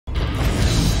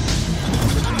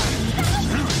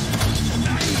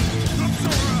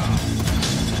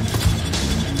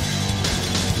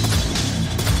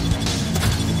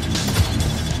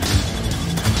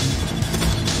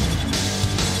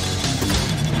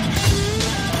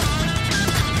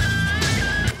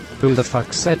Who the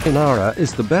fuck said Inara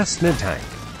is the best mid tank?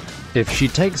 If she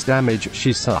takes damage,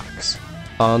 she sucks.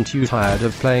 Aren't you tired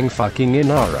of playing fucking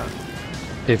Inara?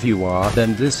 If you are,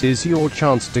 then this is your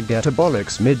chance to get a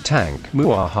bollocks mid tank.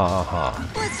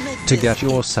 Muahaha. To get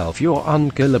yourself your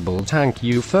unkillable tank,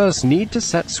 you first need to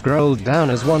set scroll down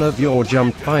as one of your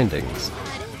jump bindings.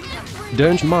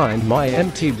 Don't mind my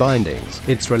empty bindings,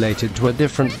 it's related to a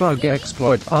different bug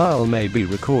exploit I'll maybe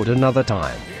record another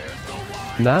time.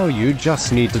 Now you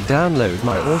just need to download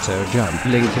my auto jump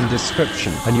link in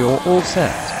description and you're all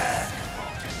set.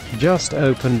 Just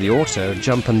open the auto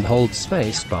jump and hold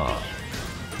spacebar.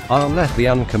 I'll let the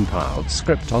uncompiled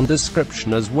script on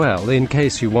description as well in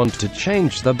case you want to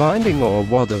change the binding or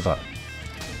whatever.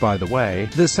 By the way,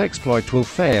 this exploit will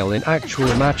fail in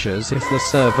actual matches if the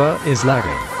server is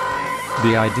lagging.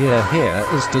 The idea here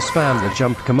is to spam the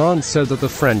jump command so that the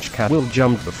French cat will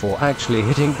jump before actually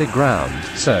hitting the ground,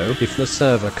 so if the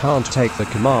server can't take the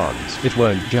commands, it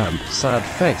won't jump. Sad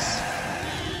face.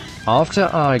 After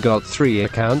I got 3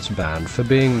 accounts banned for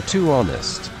being too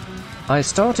honest, I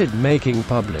started making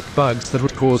public bugs that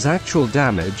would cause actual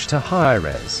damage to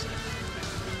high-res.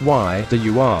 Why, do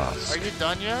you ask? Are you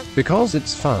done yet? Because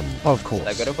it's fun, of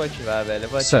course.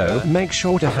 So, make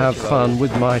sure to have fun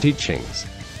with my teachings.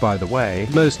 By the way,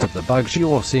 most of the bugs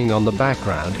you're seeing on the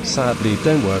background sadly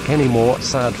don't work anymore,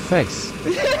 sad face.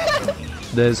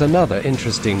 There's another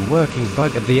interesting working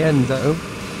bug at the end though.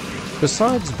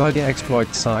 Besides bug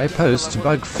exploits, I post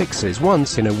bug fixes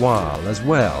once in a while as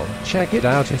well, check it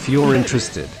out if you're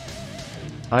interested.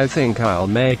 I think I'll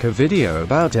make a video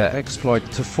about a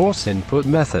exploit to force input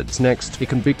methods next, it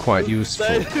can be quite useful.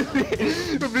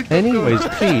 Anyways,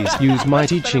 please use my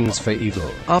teachings for evil,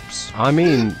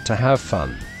 to have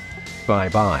fun. Bye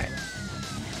bye.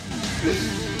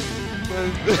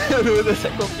 Udah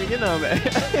saya kopinya nama.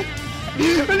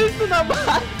 Udah itu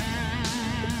nama.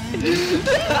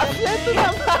 Itu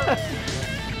nama.